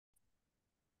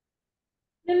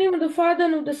In the name of the Father,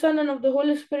 and of the Son, and of the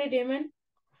Holy Spirit, amen.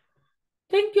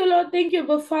 Thank you, Lord. Thank you,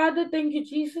 Abba Father. Thank you,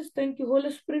 Jesus. Thank you,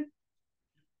 Holy Spirit.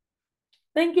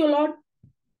 Thank you, Lord,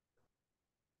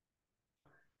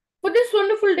 for this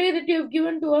wonderful day that you have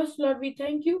given to us. Lord, we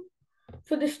thank you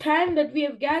for this time that we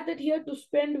have gathered here to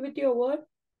spend with your word.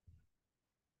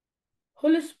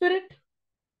 Holy Spirit,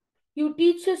 you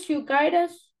teach us, you guide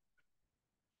us,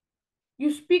 you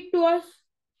speak to us.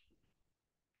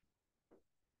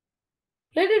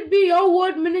 Let it be your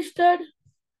word ministered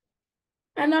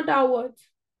and not our words.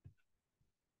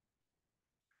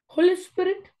 Holy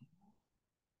Spirit,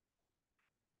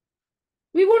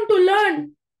 we want to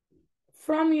learn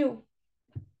from you.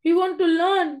 We want to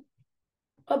learn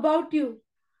about you.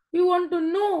 We want to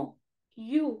know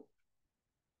you.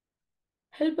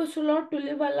 Help us, O Lord, to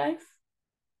live our life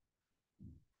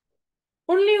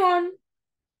only on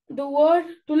the word,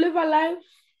 to live our lives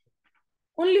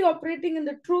only operating in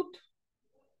the truth,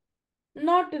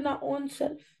 not in our own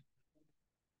self.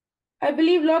 I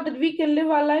believe, Lord, that we can live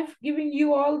our life giving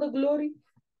you all the glory,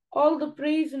 all the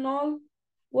praise, and all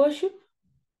worship.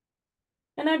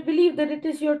 And I believe that it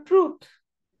is your truth,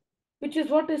 which is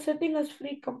what is setting us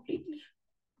free completely.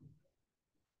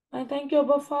 I thank you,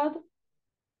 Abba Father.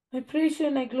 I praise you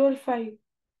and I glorify you.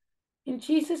 In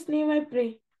Jesus' name I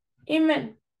pray.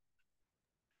 Amen.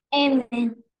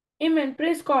 Amen. Amen.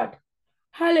 Praise God.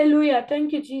 Hallelujah.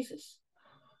 Thank you, Jesus.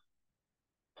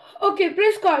 Okay,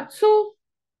 praise God. So,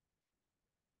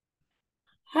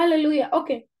 hallelujah.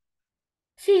 Okay.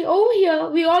 See, over here,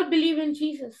 we all believe in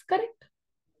Jesus, correct?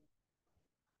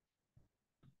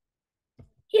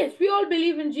 Yes, we all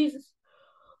believe in Jesus.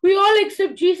 We all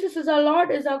accept Jesus as our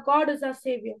Lord, as our God, as our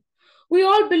Savior. We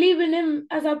all believe in Him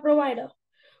as our provider.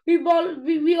 We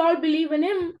all believe in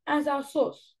Him as our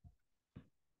source.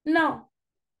 Now,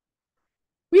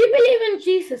 we believe in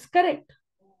Jesus, correct?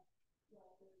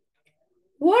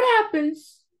 What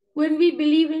happens when we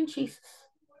believe in Jesus?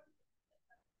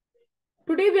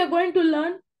 Today we are going to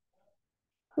learn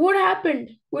what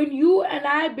happened when you and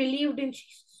I believed in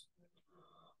Jesus.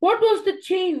 What was the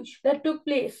change that took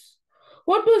place?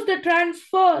 What was the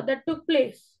transfer that took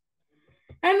place?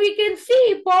 And we can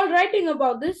see Paul writing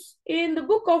about this in the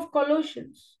book of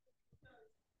Colossians.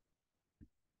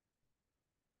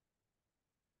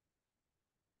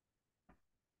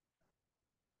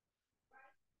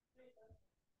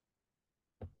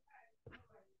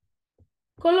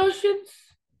 Colossians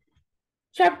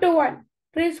chapter 1.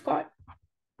 Praise God.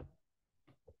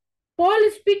 Paul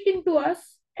is speaking to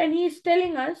us and he is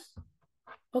telling us,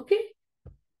 okay,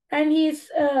 and he is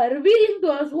revealing to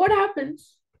us what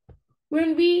happens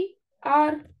when we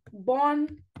are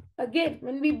born again,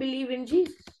 when we believe in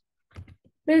Jesus.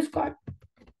 Praise God.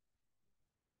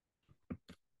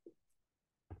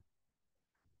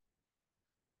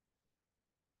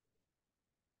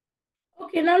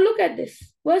 Okay, now look at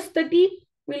this. Verse 13,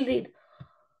 we'll read.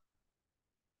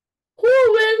 Who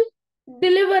will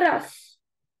deliver us?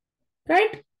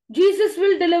 Right? Jesus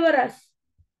will deliver us.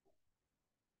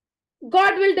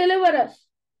 God will deliver us.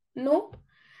 No.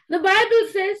 The Bible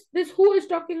says this who is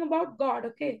talking about God,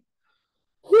 okay?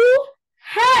 Who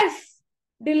has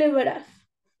delivered us?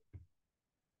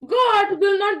 God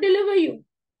will not deliver you.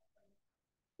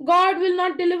 God will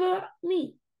not deliver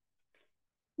me.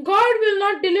 God will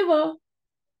not deliver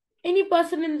any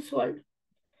person in this world.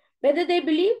 Whether they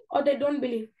believe or they don't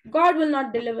believe, God will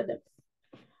not deliver them.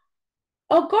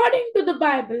 According to the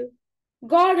Bible,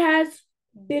 God has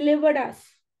delivered us.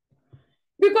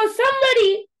 Because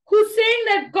somebody who's saying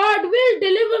that God will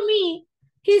deliver me,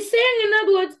 he's saying, in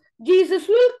other words, Jesus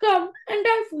will come and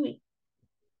die for me.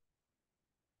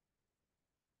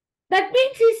 That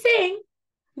means he's saying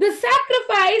the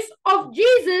sacrifice of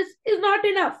Jesus is not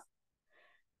enough.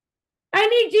 I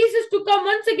need Jesus to come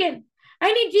once again.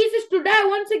 I need Jesus to die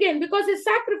once again because his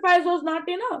sacrifice was not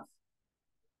enough.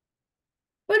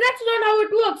 But that's not how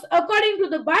it works. According to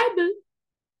the Bible,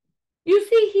 you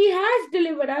see, he has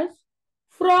delivered us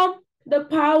from the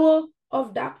power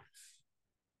of darkness.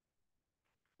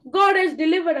 God has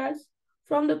delivered us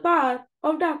from the power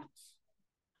of darkness.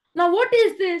 Now, what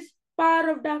is this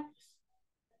power of darkness?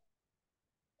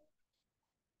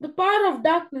 The power of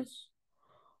darkness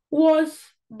was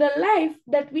the life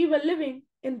that we were living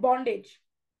in bondage.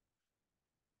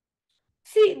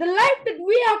 See, the life that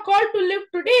we are called to live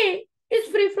today is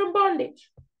free from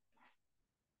bondage.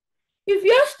 If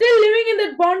you're still living in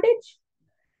that bondage,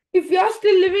 if you're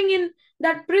still living in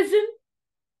that prison,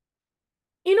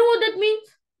 you know what that means?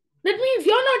 That means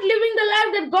you're not living the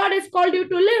life that God has called you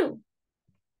to live.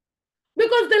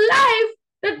 Because the life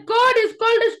that God has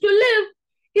called us to live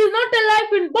is not a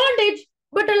life in bondage,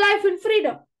 but a life in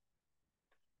freedom.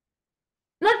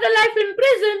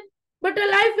 prison, but a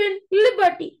life in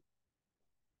liberty.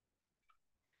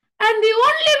 And the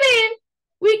only way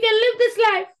we can live this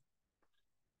life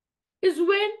is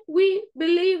when we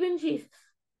believe in Jesus.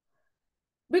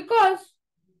 Because,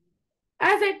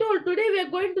 as I told, today we are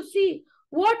going to see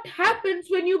what happens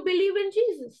when you believe in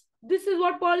Jesus. This is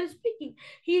what Paul is speaking.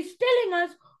 He is telling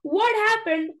us what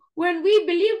happened when we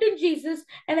believed in Jesus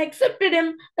and accepted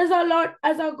Him as our Lord,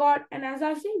 as our God, and as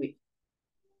our Savior.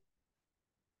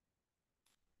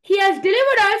 He has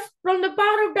delivered us from the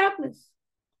power of darkness.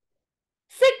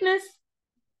 Sickness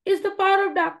is the power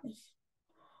of darkness.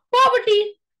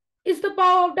 Poverty is the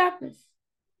power of darkness.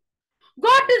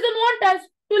 God doesn't want us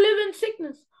to live in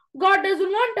sickness. God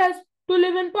doesn't want us to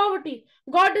live in poverty.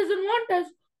 God doesn't want us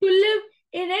to live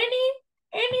in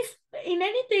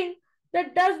anything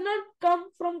that does not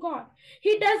come from God.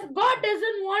 God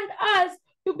doesn't want us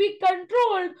to be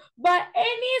controlled by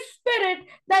any spirit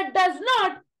that does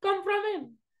not come from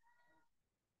Him.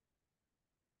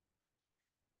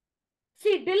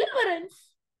 See, deliverance,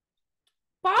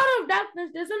 power of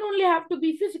darkness doesn't only have to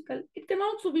be physical, it can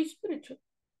also be spiritual.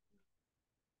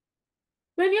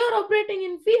 When you're operating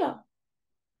in fear,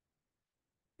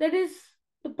 that is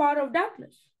the power of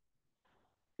darkness.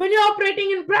 When you're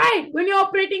operating in pride, when you're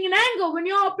operating in anger, when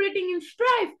you're operating in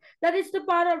strife, that is the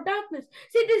power of darkness.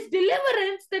 See, this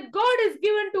deliverance that God has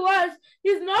given to us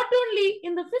is not only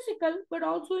in the physical, but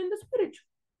also in the spiritual.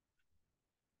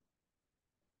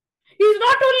 He's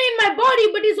not only in my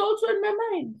body, but He's also in my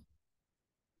mind.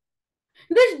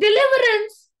 This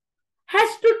deliverance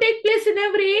has to take place in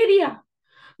every area.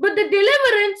 But the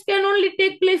deliverance can only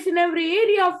take place in every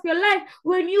area of your life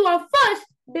when you are first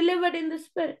delivered in the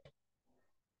Spirit.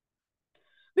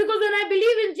 Because when I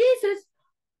believe in Jesus,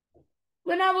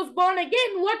 when I was born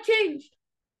again, what changed?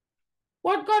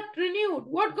 What got renewed?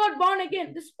 What got born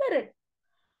again? The Spirit.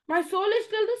 My soul is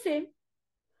still the same.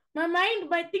 My mind,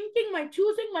 my thinking, my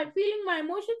choosing, my feeling, my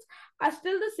emotions are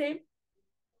still the same.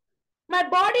 My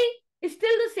body is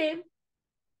still the same.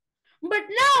 But now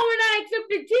when I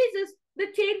accepted Jesus, the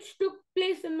change took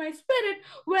place in my spirit,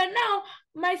 where now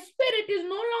my spirit is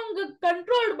no longer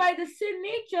controlled by the sin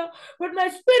nature, but my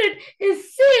spirit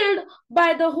is sealed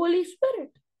by the Holy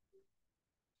Spirit.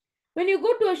 When you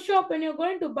go to a shop and you're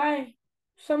going to buy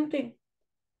something,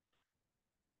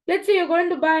 let's say you're going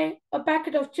to buy a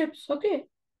packet of chips, okay?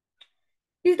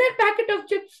 Is that packet of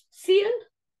chips sealed?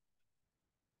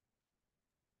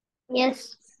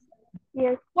 Yes.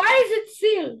 Yes. Why is it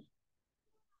sealed?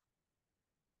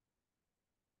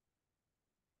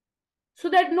 So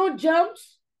that no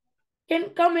germs can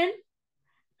come in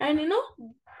and,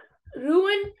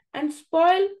 ruin and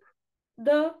spoil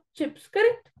the chips,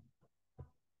 correct?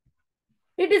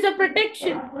 It is a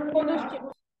protection for those chips.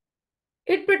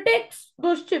 It protects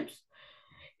those chips.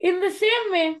 In the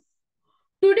same way,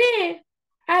 today,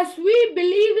 as we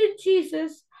believe in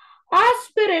Jesus, our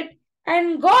spirit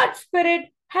and God's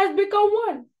spirit has become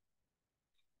one.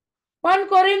 1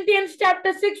 Corinthians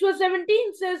chapter 6 verse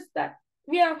 17 says that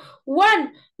we are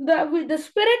one with the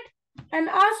spirit, and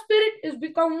our spirit is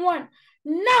become one.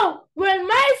 Now, when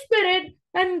my spirit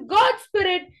and God's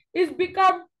spirit is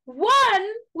become one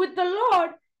with the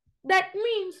Lord, that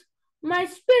means my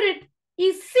spirit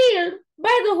is sealed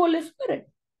by the Holy Spirit.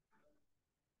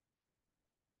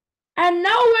 And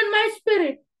now when my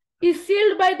spirit is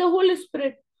sealed by the Holy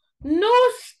Spirit, no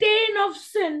stain of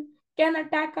sin can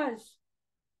attack us.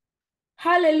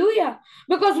 Hallelujah.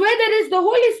 Because where there is the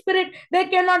Holy Spirit, there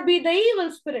cannot be the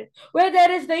evil spirit. Where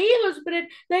there is the evil spirit,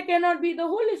 there cannot be the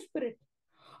Holy Spirit.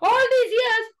 All these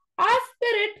years, our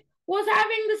spirit was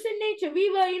having the sin nature. We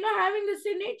were, having the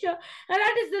sin nature. And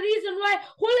that is the reason why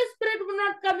Holy Spirit would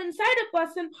not come inside a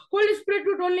person. Holy Spirit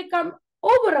would only come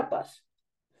over a person.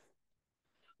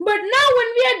 But now when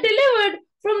we are delivered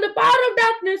from the power of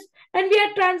darkness and we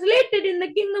are translated in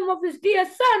the kingdom of His dear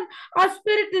Son, our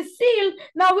spirit is sealed.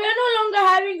 Now we are no longer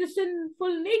having the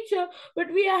sinful nature,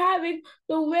 but we are having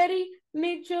the very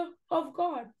nature of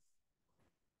God.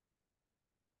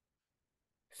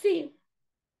 See,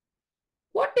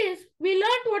 we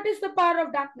learned what is the power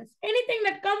of darkness. Anything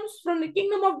that comes from the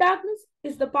kingdom of darkness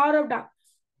is the power of darkness.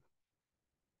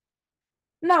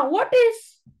 Now, what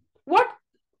is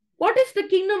the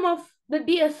kingdom of the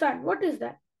dear Son? What is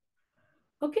that?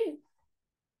 Okay.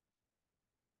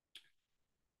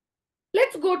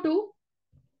 Let's go to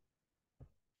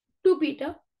 2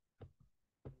 Peter.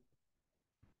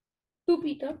 2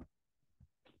 Peter.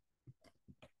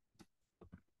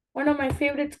 One of my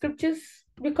favorite scriptures,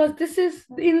 because this is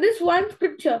in this one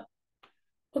scripture,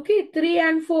 okay, 3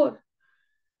 and 4.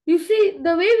 You see,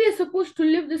 the way we are supposed to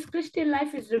live this Christian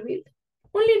life is revealed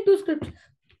only in 2 scriptures.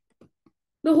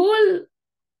 The whole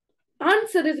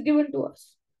answer is given to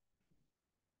us.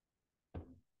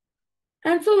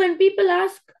 And so when people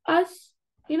ask us,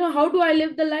 how do I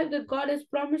live the life that God has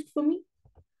promised for me?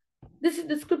 This is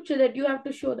the scripture that you have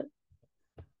to show them.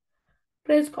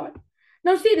 Praise God.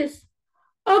 Now see this.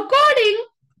 According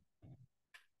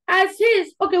as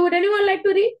his, okay, would anyone like to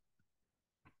read?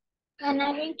 Can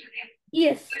I read?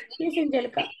 Yes,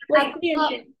 Angelica. Verse 3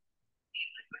 and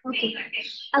 4. Okay.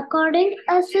 According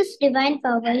as his divine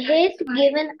power, he has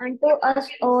given unto us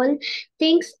all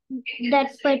things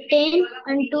that pertain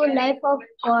unto life of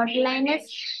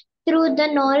godliness through the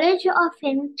knowledge of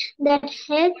him that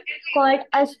hath called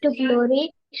us to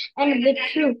glory and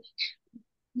virtue,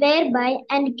 whereby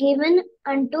and given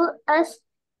unto us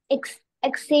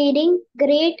exceeding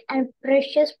great and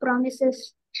precious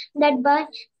promises, that by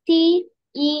these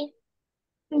ye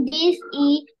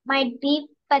might be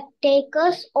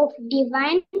partakers of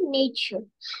divine nature,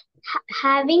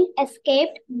 having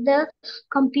escaped the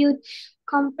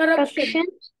Corruption.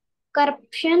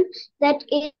 corruption that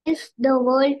is the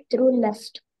world through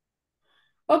lust.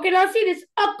 Okay, now see this.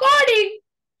 According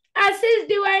as his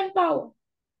divine power.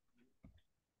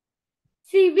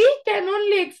 See, we can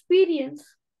only experience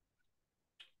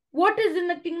what is in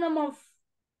the kingdom of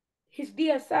his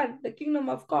dear son, the kingdom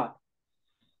of God,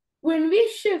 when we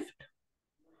shift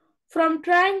from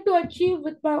trying to achieve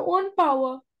with my own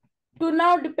power to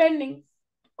now depending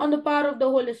on the power of the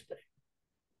Holy Spirit,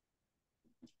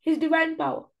 his divine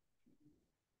power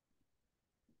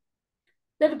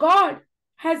that God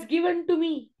has given to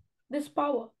me, this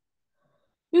power.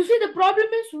 You see, the problem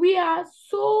is we are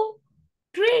so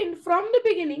trained from the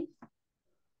beginning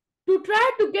to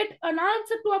try to get an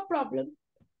answer to a problem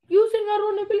using our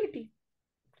own ability.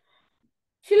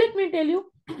 See, let me tell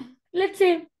you, let's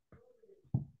say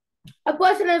a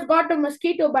person has got a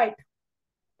mosquito bite,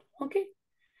 okay?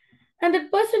 And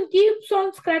that person keeps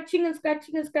on scratching and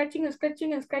scratching and scratching and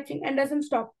scratching and scratching and doesn't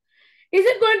stop. Is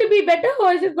it going to be better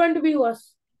or is it going to be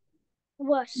worse?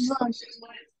 Worse.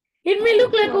 It may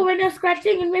look like, oh, when you're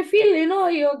scratching, it may feel,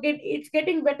 it's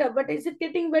getting better, but is it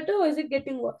getting better or is it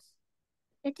getting worse?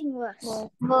 Getting worse.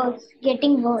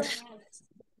 Getting worse.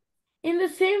 In the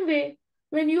same way,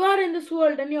 when you are in this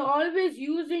world and you're always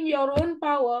using your own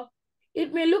power,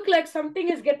 it may look like something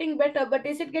is getting better, but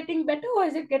is it getting better or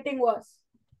is it getting worse?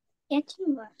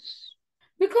 Getting worse.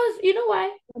 Because you know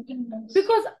why?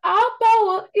 Because our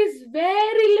power is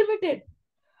very limited.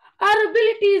 Our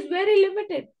ability is very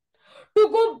limited. To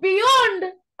go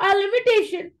beyond our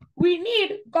limitation, we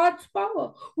need God's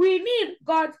power. We need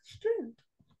God's strength.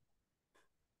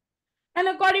 And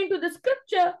according to the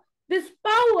scripture, this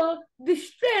power,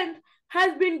 this strength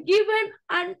has been given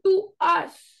unto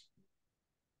us.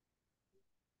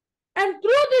 And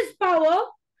through this power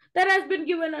that has been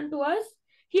given unto us,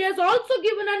 he has also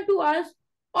given unto us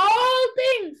all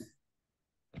things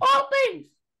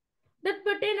that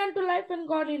pertain unto life and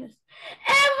godliness.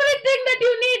 Everything that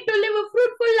you need to live a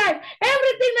fruitful life,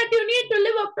 everything that you need to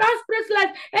live a prosperous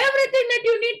life, everything that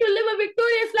you need to live a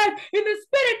victorious life in the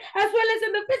spirit as well as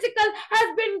in the physical has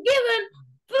been given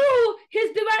through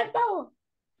his divine power,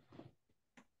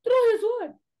 through his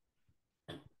word.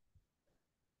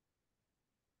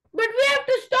 But we have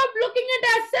to stop looking at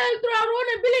ourselves through our own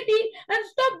ability and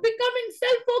stop becoming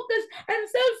self-focused and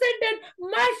self-centered.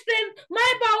 My strength,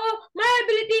 my power, my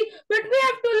ability. But we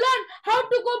have to learn how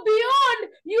to go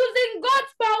beyond using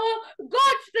God's power,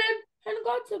 God's strength, and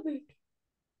God's ability.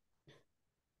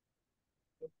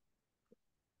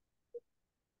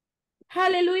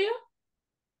 Hallelujah.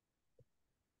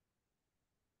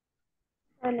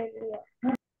 Hallelujah.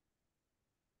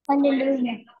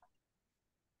 Hallelujah.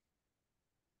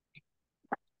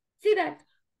 See that?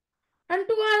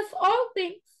 Unto us all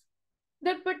things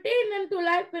that pertain unto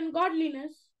life and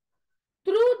godliness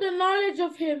through the knowledge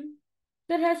of him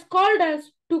that has called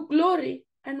us to glory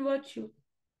and virtue.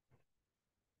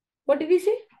 What did he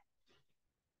say?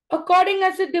 According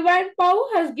as the divine power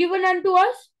has given unto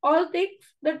us all things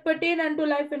that pertain unto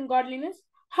life and godliness.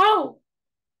 How?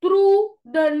 Through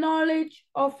the knowledge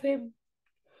of him.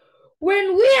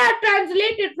 When we are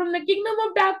translated from the kingdom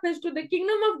of darkness to the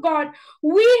kingdom of God,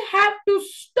 we have to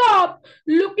stop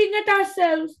looking at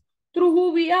ourselves through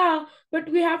who we are, but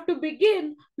we have to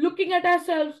begin looking at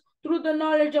ourselves through the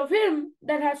knowledge of him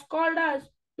that has called us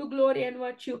to glory and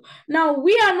virtue. Now,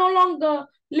 we are no longer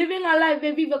living a life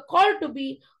where we were called to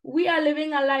be. We are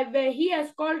living a life where he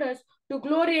has called us to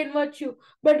glory and virtue.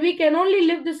 But we can only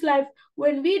live this life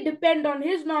when we depend on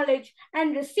his knowledge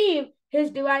and receive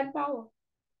his divine power.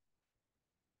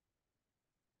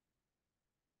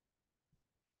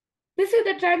 This is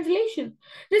the translation.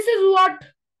 This is what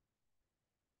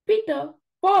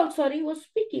Paul was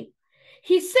speaking.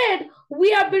 He said,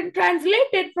 we have been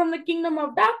translated from the kingdom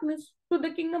of darkness to the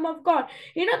kingdom of God.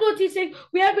 In other words, he's saying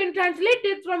we have been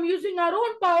translated from using our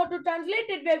own power to translate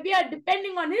it where we are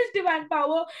depending on his divine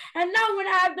power. And now when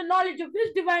I have the knowledge of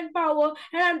his divine power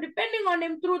and I'm depending on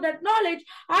him through that knowledge,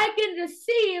 I can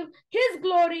receive his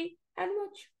glory and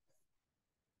virtue.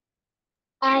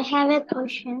 I have a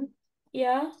question.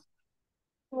 Yeah.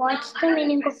 What's the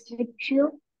meaning of virtue?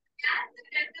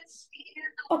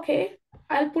 Okay,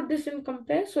 I'll put this in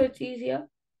compare so it's easier.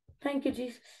 Thank you,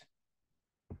 Jesus.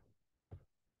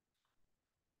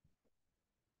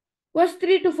 Verse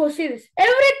 3 to 4 says,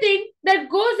 everything that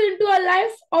goes into a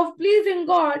life of pleasing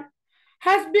God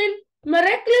has been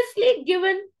miraculously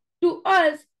given to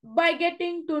us by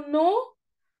getting to know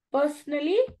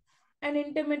personally and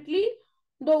intimately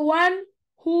the one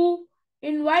who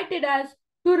invited us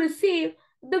to receive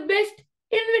the best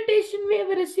invitation we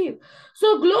ever received.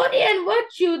 So glory and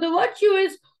virtue, the virtue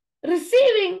is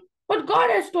receiving what God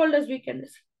has told us we can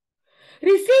receive.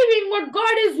 Receiving what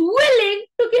God is willing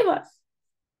to give us.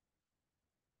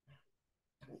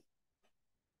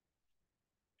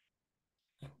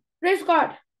 Praise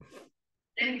God.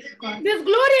 Praise God. This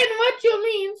glory and virtue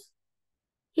means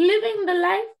living the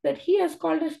life that He has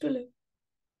called us to live.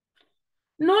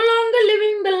 No longer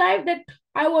living the life that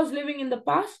I was living in the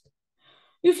past.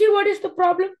 You see what is the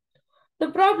problem? The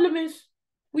problem is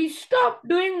we stop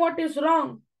doing what is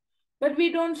wrong, but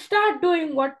we don't start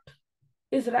doing what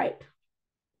is right.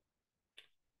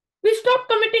 We stop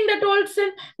committing that old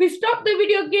sin. We stop the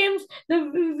video games.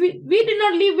 We did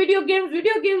not leave video games.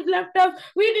 Video games left us.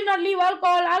 We did not leave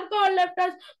alcohol. Alcohol left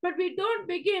us. But we don't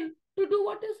begin to do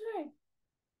what is right.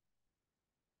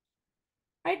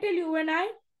 I tell you, when I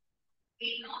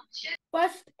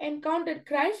first encountered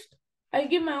Christ, I'll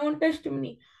give my own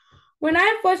testimony. When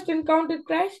I first encountered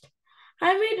Christ,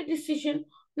 I made a decision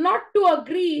not to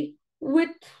agree with,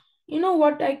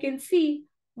 what I can see,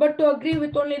 but to agree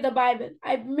with only the Bible.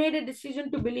 I made a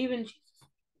decision to believe in Jesus.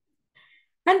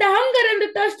 And the hunger and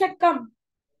the thirst had come.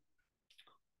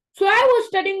 So I was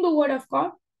studying the Word of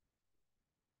God,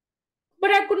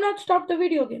 but I could not stop the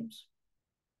video games.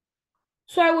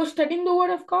 So I was studying the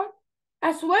Word of God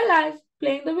as well as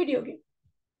playing the video game.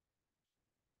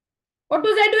 What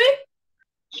was I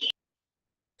doing?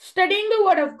 Studying the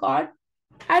Word of God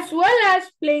as well as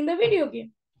playing the video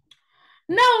game.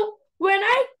 Now, when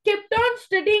I kept on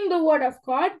studying the Word of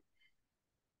God,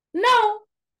 now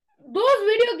those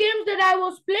video games that I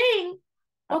was playing,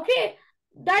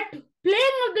 that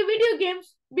playing of the video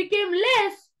games became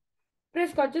less.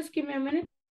 Praise God, just give me a minute.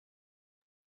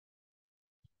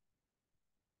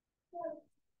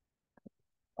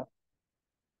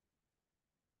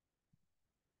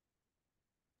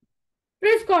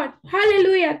 Praise God.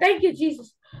 Hallelujah. Thank you,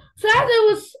 Jesus. So as I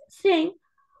was saying,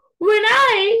 when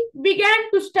I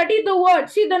began to study the word,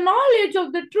 see, the knowledge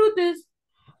of the truth is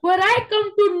where I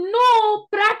come to know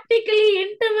practically,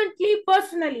 intimately,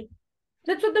 personally.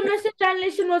 That's what the Message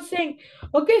translation was saying.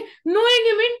 Okay, knowing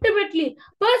him intimately,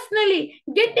 personally,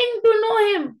 getting to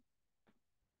know him.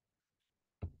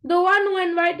 The one who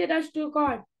invited us to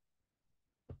God.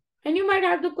 And you might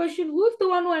have the question, who's the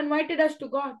one who invited us to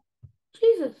God?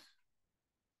 Jesus.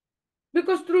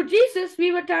 Because through Jesus,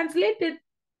 we were translated.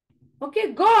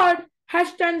 Okay, God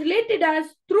has translated us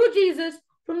through Jesus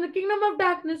from the kingdom of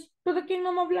darkness to the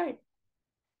kingdom of light.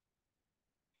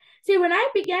 See, when I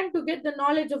began to get the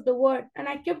knowledge of the word and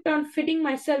I kept on fitting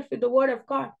myself with the word of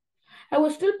God, I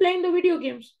was still playing the video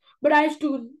games, but I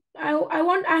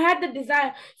had the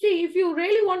desire. See, if you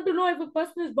really want to know if a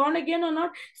person is born again or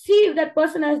not, see if that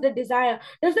person has the desire.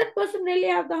 Does that person really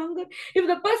have the hunger? If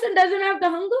the person doesn't have the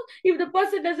hunger, if the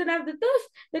person doesn't have the thirst,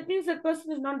 that means that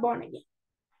person is not born again.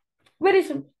 Very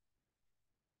simple.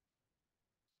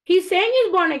 He's saying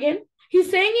he's born again.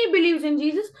 He's saying he believes in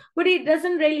Jesus, but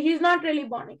he's not really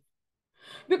born again.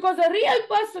 Because a real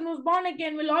person who's born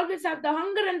again will always have the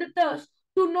hunger and the thirst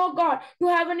to know God, to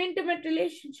have an intimate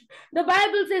relationship. The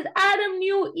Bible says Adam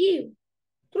knew Eve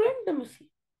through intimacy.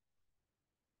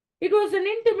 It was an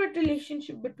intimate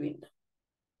relationship between them.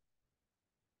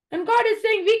 And God is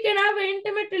saying we can have an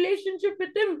intimate relationship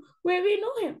with Him where we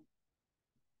know Him.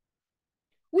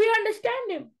 We understand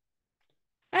Him.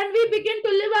 And we begin to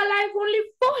live our life only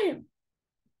for Him.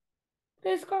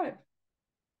 Praise God.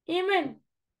 Amen.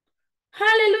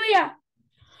 Hallelujah.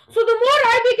 So the more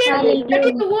I began to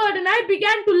study the word and I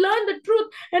began to learn the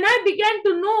truth and I began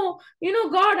to know,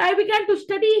 God, I began to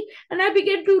study and I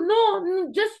began to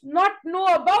know, just not know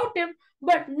about Him,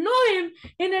 but know Him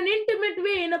in an intimate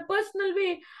way, in a personal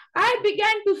way. I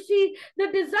began to see the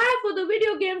desire for the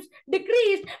video games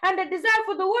decreased and the desire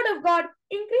for the word of God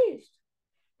increased.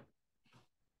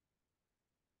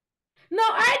 Now,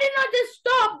 I did not just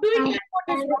stop doing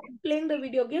what is wrong, playing the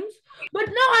video games, but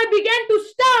now I began to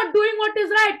start doing what is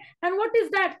right. And what is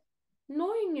that?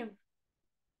 Knowing Him.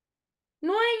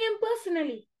 Knowing Him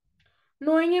personally.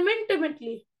 Knowing Him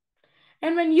intimately.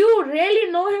 And when you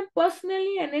really know Him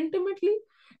personally and intimately,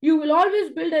 you will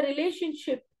always build a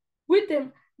relationship with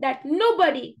Him that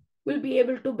nobody will be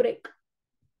able to break.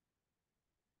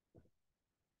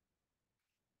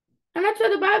 And that's why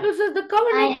the Bible says the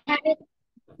covenant.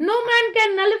 No man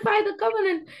can nullify the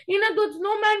covenant. In other words,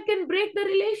 no man can break the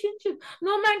relationship.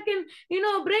 No man can,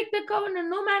 break the covenant.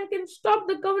 No man can stop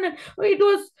the covenant. It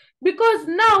was because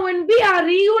now when we are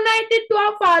reunited to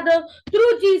our Father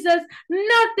through Jesus,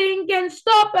 nothing can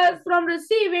stop us from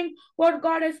receiving what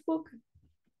God has spoken.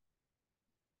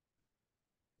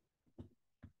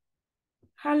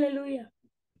 Hallelujah.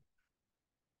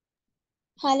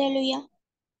 Hallelujah.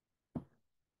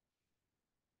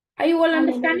 Are you all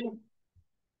understanding?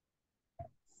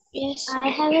 Yes. I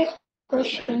have a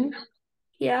question.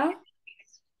 Yeah.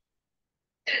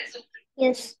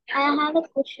 Yes, I have a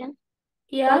question.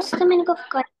 Yeah. What's the meaning of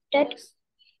corrupted?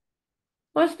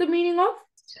 What's the meaning of?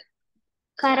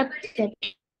 Corrupted.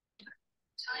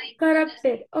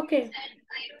 Corrupted. Okay.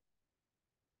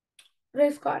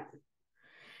 Praise God.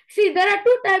 See, there are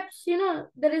two types,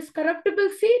 there is corruptible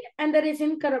seed and there is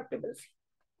incorruptible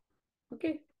seed.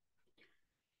 Okay.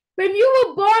 When you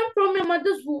were born from your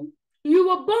mother's womb, you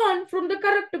were born from the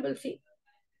corruptible seed.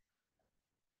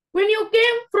 When you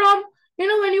came from,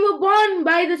 when you were born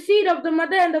by the seed of the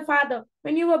mother and the father,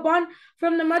 when you were born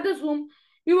from the mother's womb,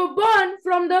 you were born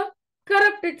from the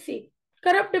corrupted seed,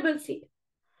 corruptible seed.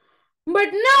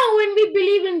 But now when we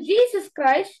believe in Jesus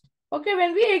Christ, okay,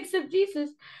 when we accept Jesus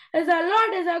as our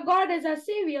Lord, as our God, as our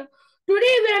Savior,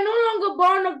 today we are no longer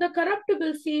born of the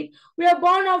corruptible seed, we are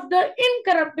born of the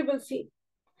incorruptible seed.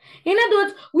 In other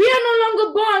words, we are no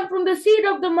longer born from the seed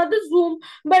of the mother's womb,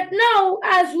 but now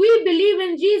as we believe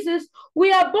in Jesus,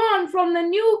 we are born from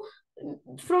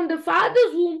the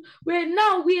Father's womb, where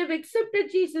now we have accepted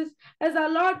Jesus as our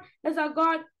Lord, as our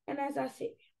God, and as our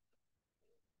Savior.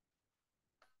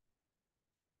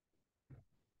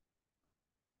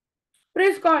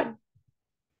 Praise God.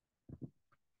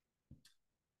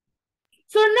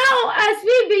 So now, as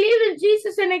we believe in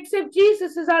Jesus and accept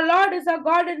Jesus as our Lord, as our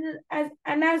God,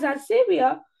 and as our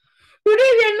Savior,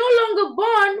 today we are no longer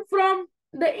born from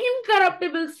the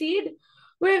incorruptible seed,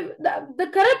 where the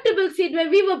corruptible seed, where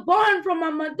we were born from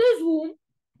our mother's womb.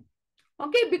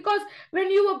 Okay, because when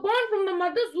you were born from the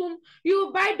mother's womb, you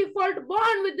were by default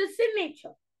born with the sin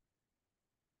nature.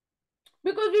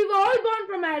 Because we were all born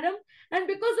from Adam, and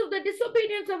because of the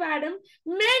disobedience of Adam,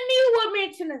 many were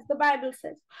made sinners, the Bible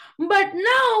says. But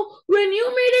now, when you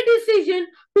made a decision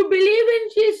to believe in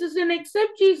Jesus and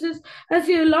accept Jesus as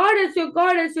your Lord, as your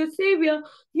God, as your Savior,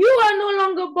 you are no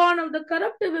longer born of the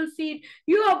corruptible seed.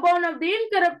 You are born of the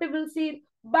incorruptible seed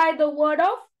by the word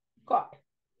of God.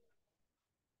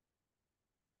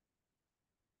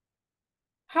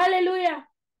 Hallelujah.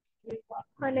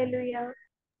 Hallelujah.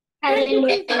 Thank you,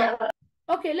 Jesus.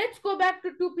 Okay, let's go back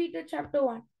to 2 Peter chapter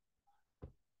 1.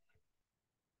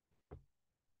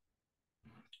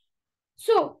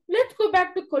 So, let's go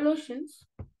back to Colossians.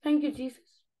 Thank you, Jesus.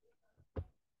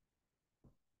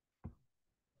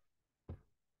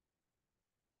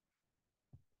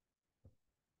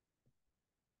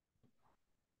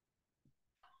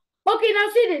 Okay, now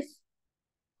see this.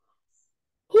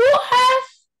 Who has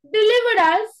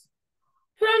delivered us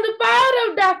from the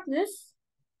power of darkness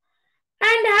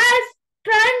and has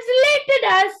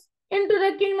translated us into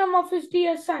the kingdom of His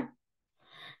dear Son.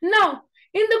 Now,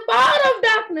 in the power of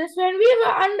darkness, when we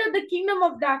were under the kingdom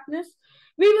of darkness,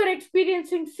 we were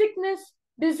experiencing sickness,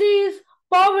 disease,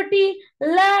 poverty,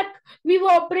 lack. We were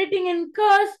operating in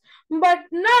curse. But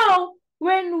now,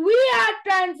 when we are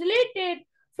translated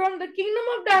from the kingdom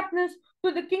of darkness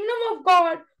to the kingdom of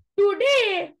God,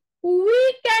 today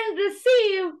we can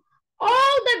receive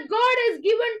all that God has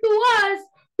given to us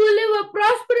to live a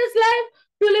prosperous life,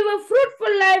 to live a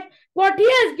fruitful life, what He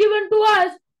has given to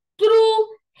us through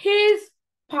His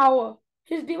power,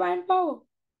 His divine power.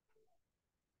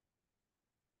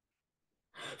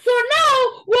 So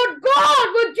now, what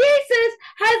Jesus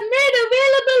has made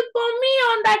available for me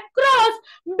on that cross,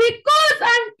 because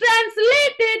I'm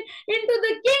translated into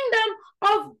the kingdom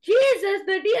of Jesus,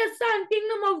 the dear Son,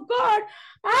 kingdom of God,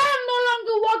 I am no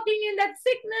longer walking in that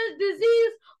sickness,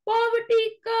 disease, poverty,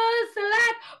 curse,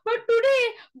 lack. But today,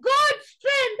 God's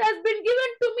strength has been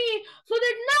given to me, so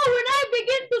that now when I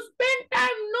begin to spend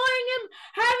time knowing Him,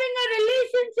 having a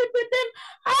relationship with Him,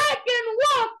 I can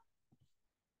walk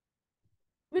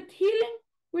with healing,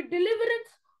 with deliverance,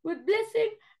 with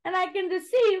blessing, and I can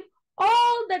receive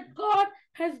all that God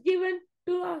has given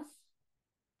to us.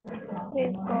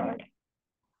 Praise God.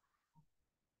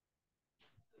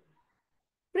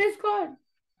 Praise God.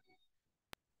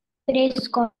 Praise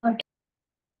God.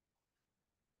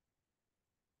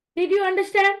 Did you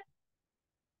understand?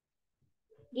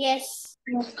 Yes.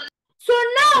 So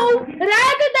now,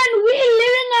 rather than we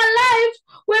living our lives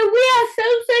where we are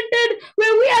self-centered,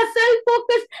 where we are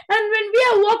self-focused, and when we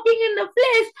are walking in the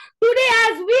flesh, today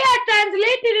as we are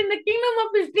translated in the kingdom of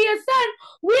His dear Son,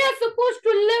 we are supposed to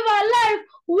live our life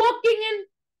walking in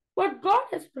what God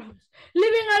has promised.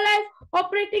 Living our life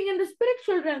operating in the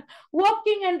spiritual realm,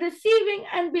 walking and receiving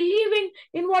and believing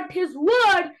in what His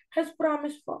word has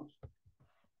promised for us.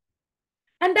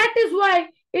 And that is why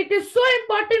it is so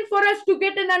important for us to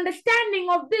get an understanding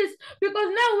of this, because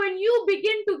now when you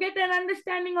begin to get an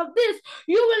understanding of this,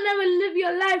 you will never live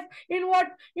your life in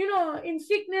in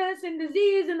sickness, in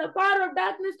disease, in the power of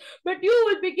darkness, but you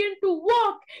will begin to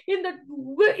walk in the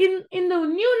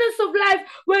newness of life,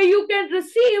 where you can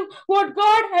receive what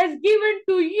God has given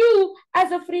to you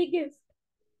as a free gift.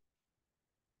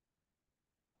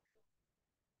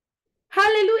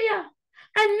 Hallelujah.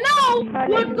 And now,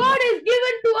 what God has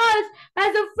given to us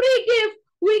as a free gift,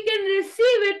 we can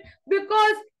receive it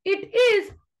because it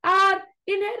is our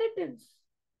inheritance.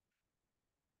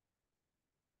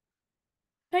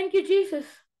 Thank you, Jesus.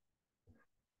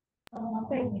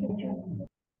 Thank you, Jesus.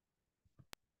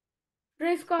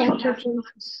 Praise God. Thank you,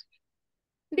 Jesus.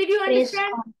 Did you Praise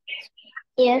understand? God.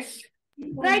 Yes.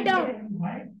 Write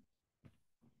down.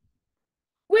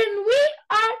 When we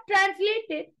are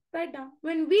translated, write down.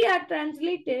 When we are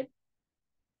translated,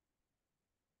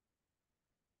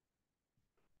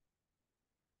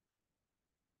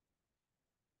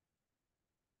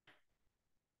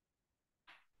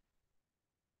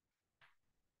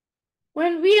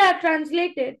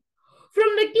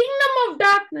 from the kingdom of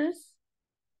darkness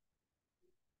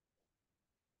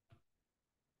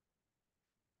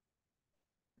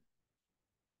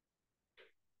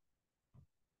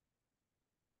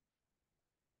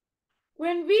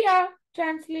when we are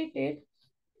translated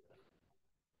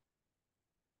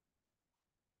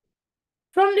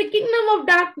from the kingdom of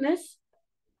darkness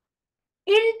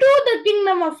into the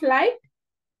kingdom of light,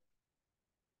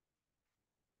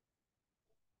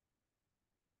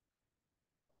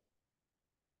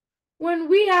 when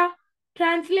we are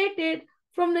translated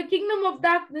from the kingdom of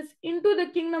darkness into the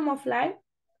kingdom of light,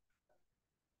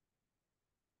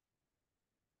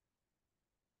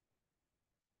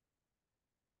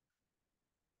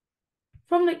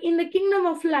 in the kingdom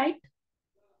of light,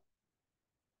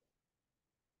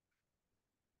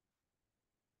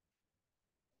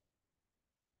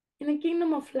 in the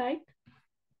kingdom of light,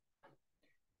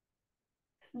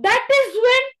 that is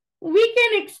when we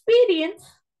can experience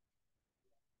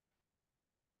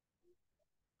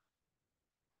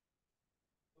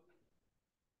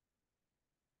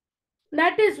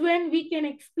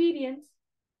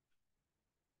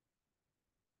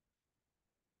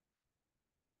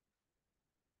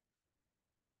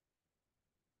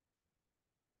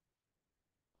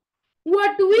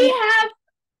what we have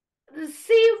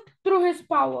received through His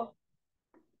power.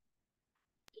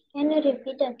 Can you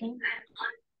repeat again?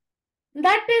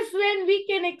 That is when we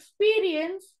can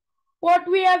experience what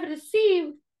we have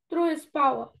received through His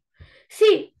power.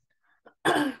 See,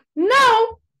 now,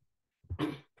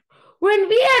 when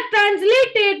we are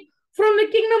translated from the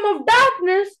kingdom of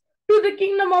darkness to the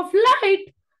kingdom of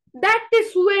light, that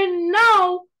is when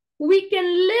now we can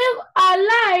live our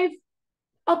life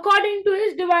according to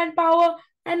His divine power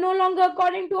and no longer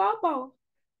according to our power.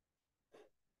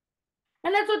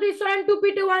 And that's what we saw in 2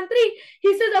 Peter 1:3.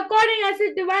 He says, according as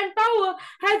His divine power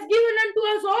has given unto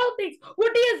us all things.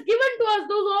 What He has given to us,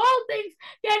 those all things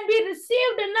can be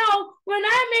received. And now, when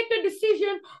I make a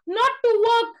decision not to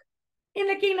walk in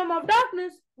the kingdom of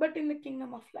darkness, but in the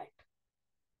kingdom of light.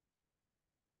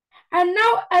 And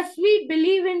now, as we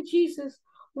believe in Jesus,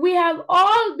 we have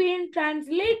all been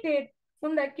translated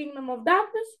from the kingdom of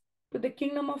darkness to the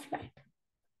kingdom of light.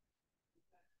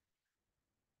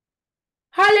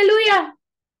 Hallelujah.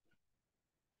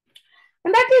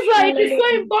 And that is why it is so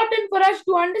important for us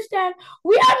to understand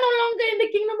we are no longer in the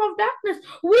kingdom of darkness.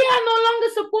 We are no longer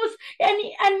supposed, and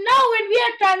now when we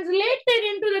are translated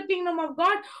into the kingdom of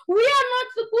God, we are not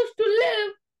supposed to live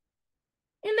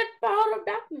in the power of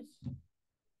darkness.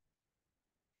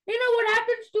 You know what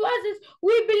happens to us is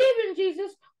we believe in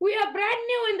Jesus, we are brand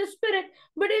new in the spirit,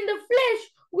 but in the flesh,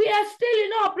 we are still,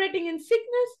 operating in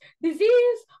sickness,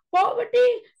 disease,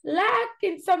 poverty, lack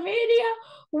in some area.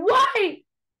 Why?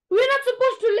 We're not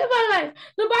supposed to live our life.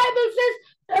 The Bible says,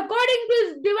 according to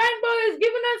His divine power, He has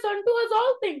given us unto us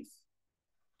all things.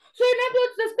 So in other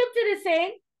words, the scripture is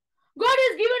saying, God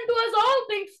has given to us all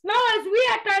things. Now as we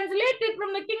are translated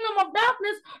from the kingdom of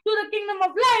darkness to the kingdom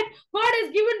of light, God has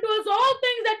given to us all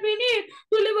things that we need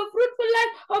to live a fruitful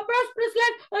life, a prosperous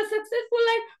life, a successful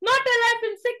life, not a life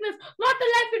in sickness, not a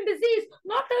life in disease,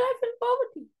 not a life in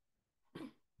poverty.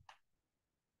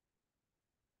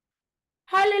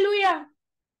 Hallelujah.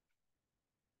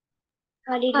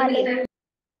 Hallelujah.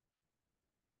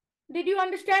 Did you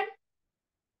understand?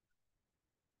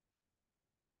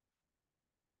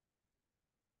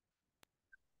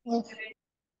 Yes.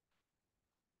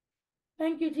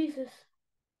 Thank you, Jesus.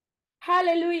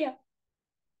 Hallelujah.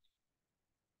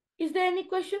 Is there any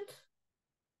questions?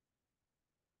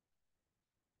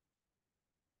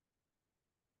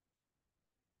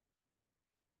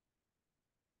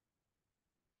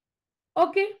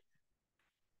 Okay.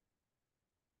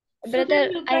 So then Brother,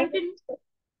 we'll continue.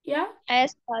 Yeah. I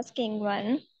was asking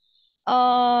one.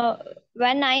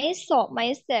 When I saw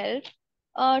myself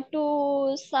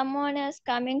to someone else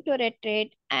coming to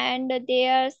retreat, and they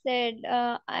are said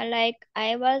like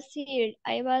I was healed,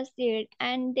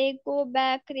 and they go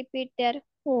back, repeat their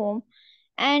home,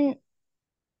 and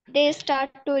they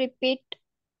start to repeat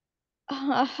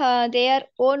their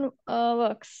own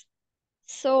works.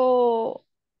 So,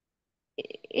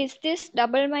 is this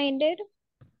double-minded?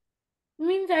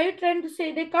 Means, are you trying to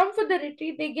say they come for the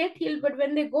retreat, they get healed, but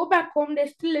when they go back home, they're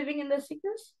still living in the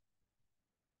sickness?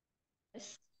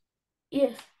 Yes.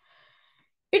 Yes.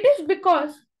 It is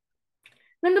because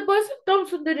when the person comes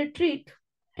to the retreat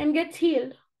and gets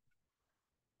healed,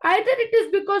 either it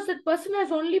is because that person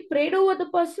has only prayed over the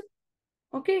person,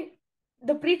 okay?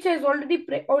 The preacher has already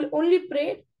only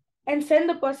prayed and sent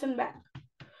the person back.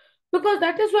 Because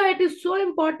that is why it is so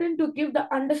important to give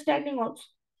the understanding also.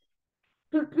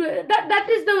 That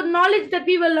is the knowledge that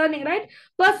we were learning, right?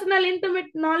 Personal, intimate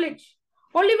knowledge.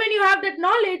 Only when you have that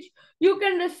knowledge, you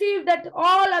can receive that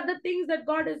all other things that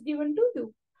God has given to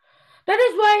you. That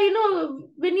is why,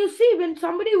 when you see when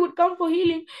somebody would come for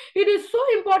healing, it is so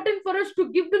important for us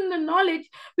to give them the knowledge,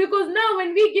 because now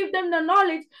when we give them the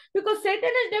knowledge, because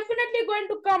Satan is definitely going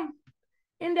to come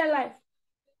in their life.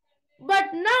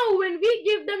 But now when we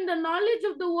give them the knowledge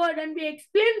of the word and we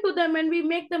explain to them and we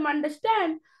make them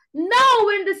understand, now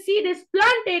when the seed is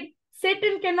planted,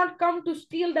 Satan cannot come to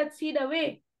steal that seed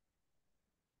away.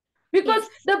 Because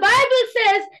Yes. the Bible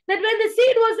says that when the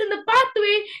seed was in the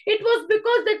pathway, it was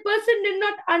because that person did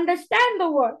not understand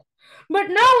the word. But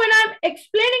now when I'm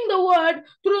explaining the word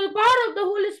through the power of the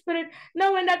Holy Spirit,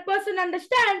 now when that person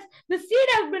understands, the seed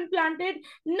has been planted,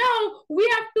 now we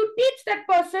have to teach that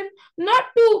person not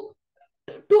to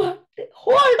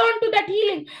hold on to that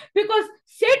healing, because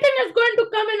Satan is going to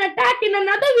come and attack in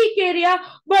another weak area.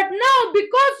 But now,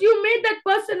 because you made that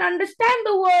person understand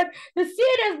the word, the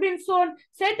seed has been sown,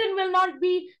 Satan will not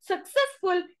be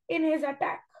successful in his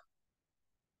attack.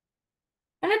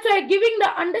 And that's why giving the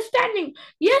understanding.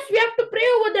 Yes, we have to pray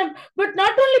over them, but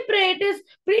not only pray, it is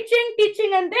preaching,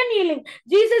 teaching, and then healing.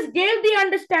 Jesus gave the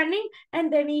understanding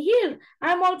and then he healed.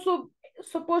 I'm also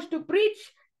supposed to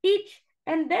preach, teach,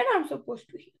 and then I'm supposed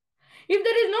to heal. If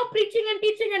there is no preaching and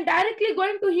teaching and directly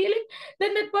going to healing,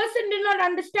 then that person did not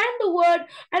understand the word.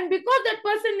 And because that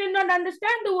person did not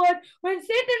understand the word, when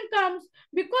Satan comes,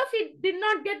 because he did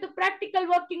not get the practical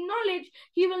working knowledge,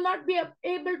 he will not be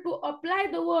able to apply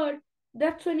the word.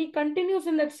 That's when he continues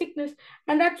in that sickness,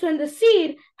 and that's when the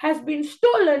seed has been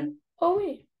stolen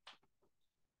away.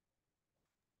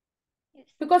 Yes.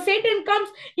 Because Satan comes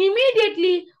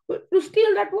immediately to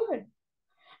steal that word.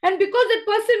 And because that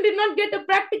person did not get a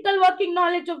practical working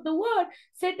knowledge of the word,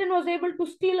 Satan was able to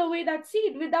steal away that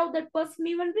seed without that person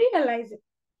even realizing.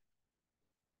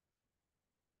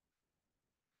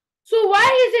 So why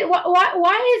is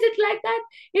it like that?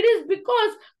 It is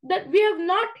because that we have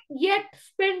not yet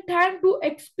spent time to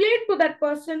explain to that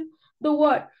person the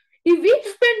word. If we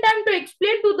spend time to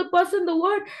explain to the person the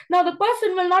word, now the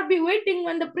person will not be waiting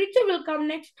when the preacher will come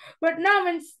next. But now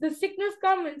when the sickness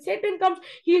comes, when Satan comes,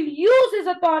 he'll use his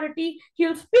authority,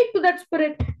 he'll speak to that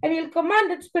spirit, and he'll command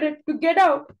that spirit to get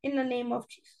out in the name of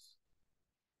Jesus.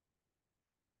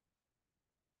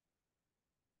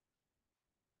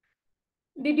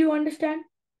 Did you understand?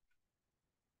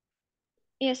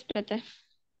 Yes, brother.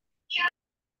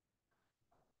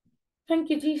 Thank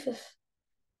you, Jesus.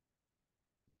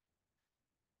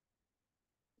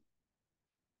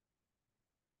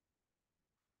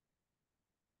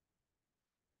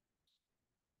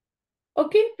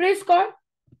 Okay, praise God.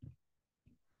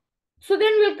 So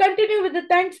then we'll continue with the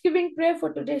Thanksgiving prayer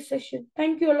for today's session.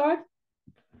 Thank you, Lord.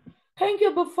 Thank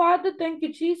you, Abba Father. Thank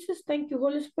you, Jesus. Thank you,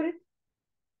 Holy Spirit.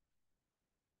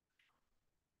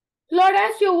 Lord,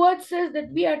 as your word says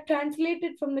that we are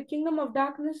translated from the kingdom of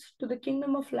darkness to the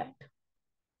kingdom of light,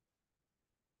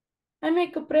 I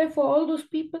make a prayer for all those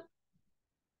people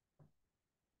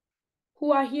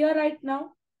who are here right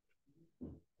now.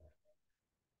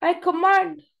 I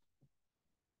command,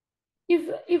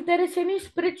 if there is any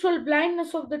spiritual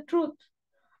blindness of the truth,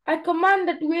 I command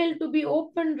that veil to be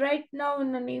opened right now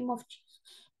in the name of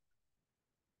Jesus.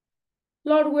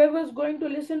 Lord, whoever is going to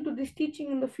listen to this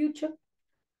teaching in the future,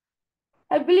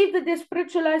 I believe that their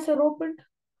spiritual eyes are opened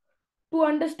to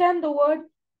understand the word.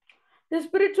 Their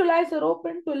spiritual eyes are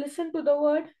open to listen to the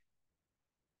word.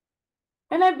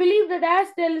 And I believe that as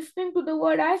they're listening to the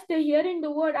word, as they're hearing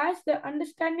the word, as they're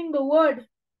understanding the word,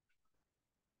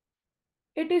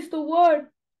 it is the word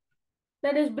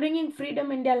that is bringing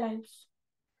freedom in their lives.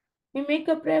 We make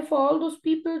a prayer for all those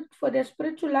people, for their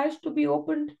spiritual eyes to be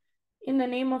opened in the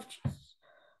name of Jesus.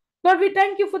 Lord, we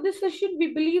thank you for this session.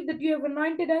 We believe that you have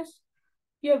anointed us,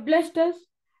 you have blessed us,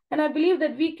 and I believe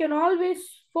that we can always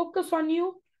focus on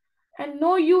you and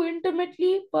know you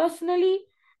intimately, personally,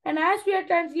 and as we are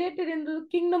translated into the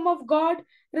kingdom of God,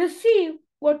 receive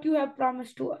what you have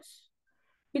promised to us.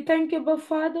 We thank you, above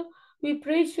Father. We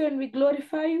praise you and we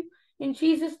glorify you. In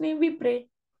Jesus' name we pray.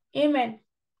 Amen.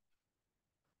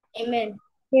 Amen.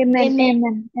 Amen.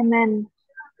 Amen. Amen. Amen.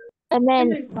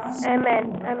 Amen.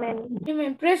 Amen. Amen.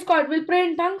 Amen. Praise God. We'll pray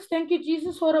in tongues. Thank you,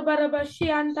 Jesus.